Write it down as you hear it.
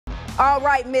All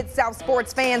right, Mid-South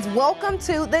sports fans, welcome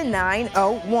to the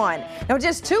 901. Now,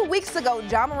 just 2 weeks ago,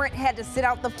 Ja Morant had to sit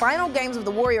out the final games of the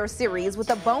Warriors series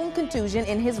with a bone contusion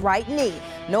in his right knee.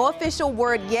 No official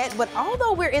word yet, but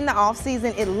although we're in the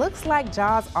offseason, it looks like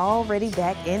Ja's already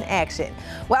back in action.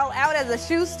 While out at a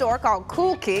shoe store called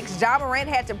Cool Kicks, Ja Morant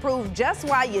had to prove just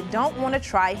why you don't want to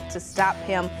try to stop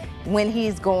him when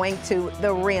he's going to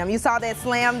the rim. You saw that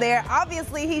slam there.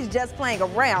 Obviously, he's just playing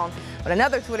around. But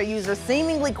another Twitter user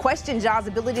seemingly questioned Ja's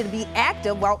ability to be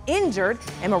active while injured,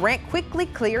 and Morant quickly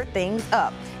cleared things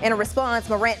up. In a response,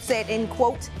 Morant said, in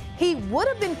quote, he would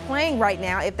have been playing right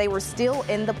now if they were still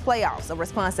in the playoffs, a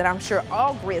response that I'm sure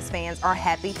all Grizz fans are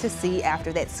happy to see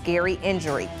after that scary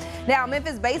injury. Now,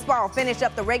 Memphis baseball finished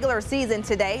up the regular season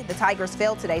today. The Tigers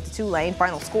fell today to Tulane,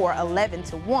 final score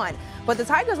 11-1. But the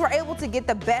Tigers were able to get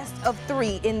the best of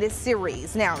 3 in this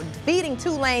series. Now, defeating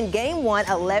Tulane game 1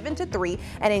 11-3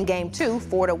 and in game 2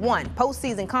 4-1.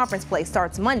 Postseason conference play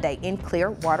starts Monday in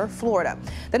Clearwater, Florida.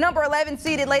 The number 11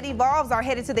 seeded Lady Vols are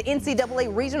headed to the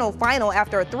NCAA regional final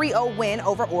after a 3-0 win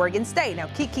over Oregon State. Now,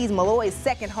 Kiki Malloy's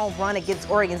second home run against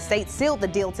Oregon State sealed the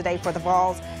deal today for the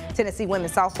Vols. Tennessee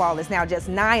women's softball is now just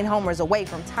 9 homers away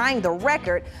from tying the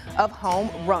record of home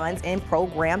runs in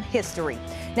program history.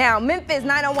 Now, Memphis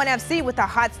 901 FC with a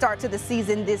hot start to the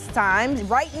season this time.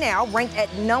 Right now, ranked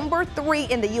at number 3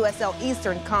 in the USL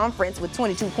Eastern Conference with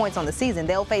 22 points on the season.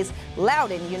 They'll face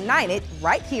Loudoun United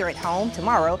right here at home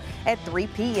tomorrow at 3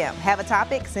 p.m. Have a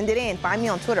topic? Send it in. Find me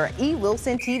on Twitter.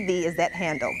 eWilsonTV is that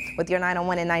handle. With your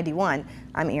 901 and 91,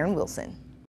 I'm Erin Wilson.